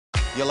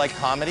You like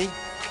comedy?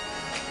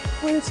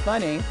 Well, it's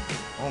funny.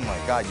 Oh my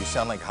God, you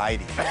sound like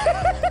Heidi.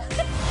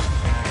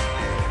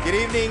 Good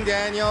evening,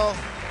 Daniel.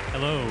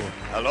 Hello.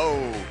 Hello.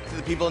 To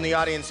the people in the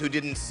audience who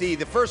didn't see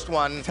the first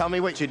one, tell me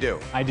what you do.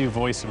 I do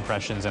voice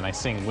impressions and I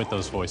sing with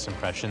those voice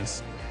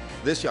impressions.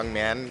 This young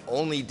man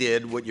only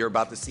did what you're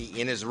about to see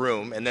in his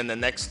room, and then the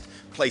next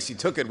place he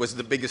took it was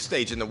the biggest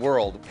stage in the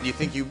world. Do you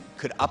think you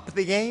could up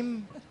the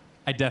game?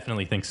 I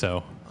definitely think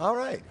so. All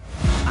right.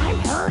 I'm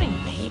hurting,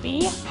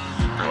 baby.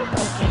 I'm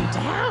broken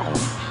down.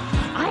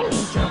 I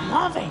need your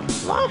loving.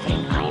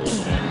 I need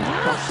it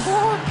now.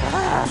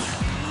 Sugar.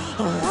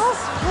 Yes,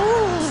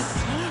 please.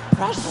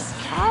 Precious,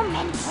 come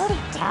and put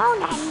it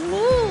down on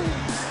me.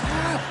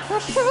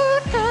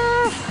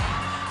 Sugar.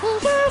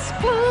 Yes,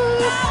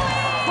 please.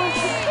 Won't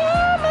you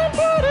come and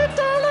put it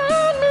down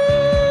on me?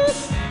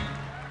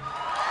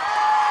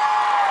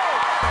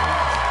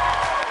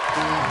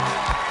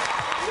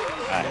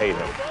 I hate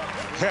him.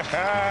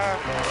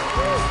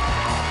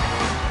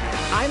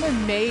 I'm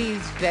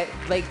amazed that,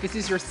 like, this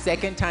is your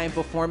second time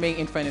performing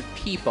in front of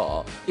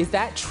people. Is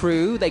that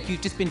true? Like,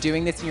 you've just been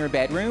doing this in your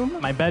bedroom?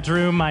 My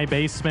bedroom, my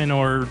basement,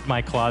 or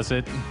my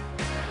closet.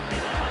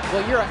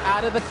 Well, you're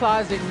out of the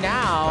closet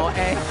now,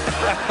 and...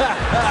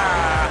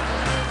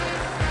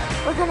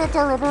 We're gonna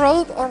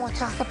deliberate and we'll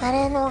talk about it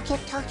and then we'll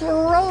talk to you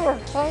later,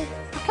 okay?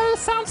 Okay,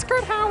 sounds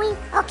good, Howie.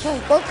 Okay,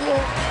 thank you.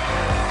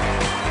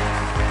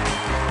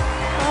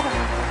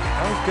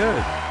 That was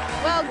good.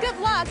 Well, good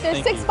luck. There's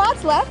Thank 6 you.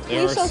 spots left.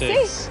 There We are shall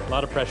 6. see. A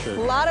lot of pressure. A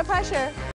lot of pressure.